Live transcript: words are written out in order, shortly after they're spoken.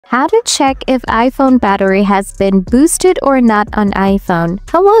How to check if iPhone battery has been boosted or not on iPhone.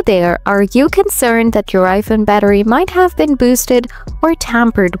 Hello there, are you concerned that your iPhone battery might have been boosted or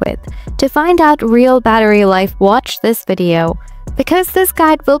tampered with? To find out real battery life, watch this video, because this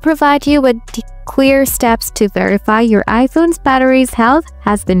guide will provide you with clear steps to verify your iPhone's battery's health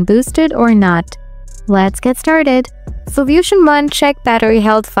has been boosted or not. Let's get started. Solution 1. Check battery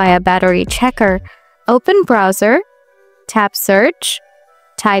health via battery checker. Open browser, tap search,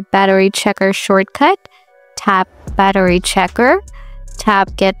 type battery checker shortcut, tap battery checker,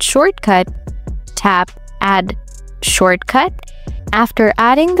 tap get shortcut, tap add shortcut. After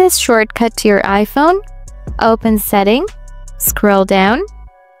adding this shortcut to your iPhone, open setting, scroll down,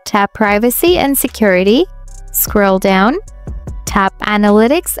 tap privacy and security, scroll down, tap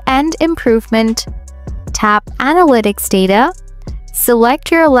analytics and improvement, tap analytics data,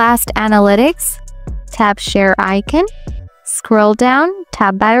 select your last analytics, tap share icon, scroll down,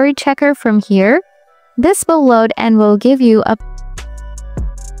 tap battery checker from here. This will load and will give you a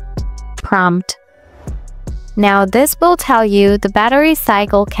prompt. Now this will tell you the battery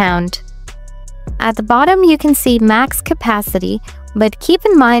cycle count. At the bottom you can see max capacity, but keep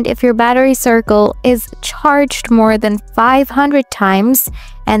in mind if your battery circle is charged more than 500 times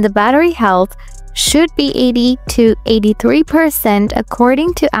and the battery health should be 80 to 83%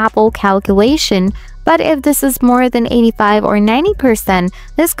 according to Apple calculation. But if this is more than 85 or 90%,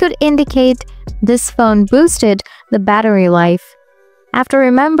 this could indicate this phone boosted the battery life. After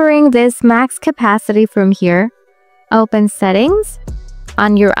remembering this max capacity from here, open settings.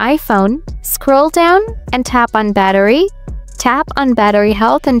 On your iPhone, scroll down and tap on battery. Tap on battery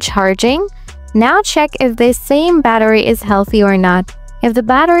health and charging. Now check if this same battery is healthy or not. If the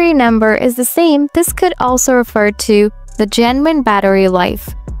battery number is the same, this could also refer to the genuine battery life.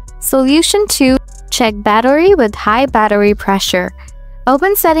 Solution 2. Check battery with high battery pressure.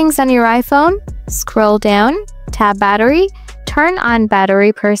 Open settings on your iPhone, scroll down, tap battery, turn on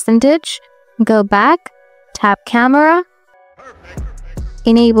battery percentage, go back, tap camera,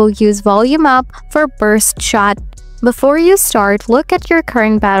 enable use volume up for burst shot. Before you start, look at your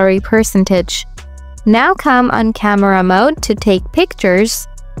current battery percentage. Now come on camera mode to take pictures.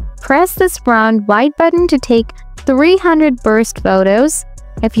 Press this round white button to take 300 burst photos.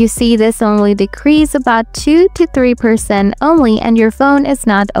 If you see this only decrease about 2 to 3% only and your phone is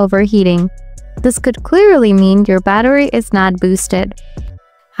not overheating, this could clearly mean your battery is not boosted.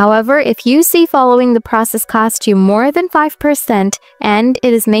 However, if you see following the process cost you more than 5% and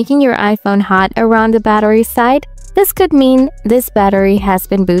it is making your iPhone hot around the battery side, this could mean this battery has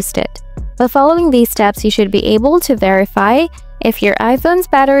been boosted. By following these steps, you should be able to verify if your iPhone's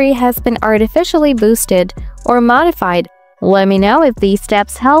battery has been artificially boosted or modified. Let me know if these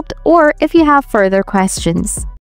steps helped or if you have further questions.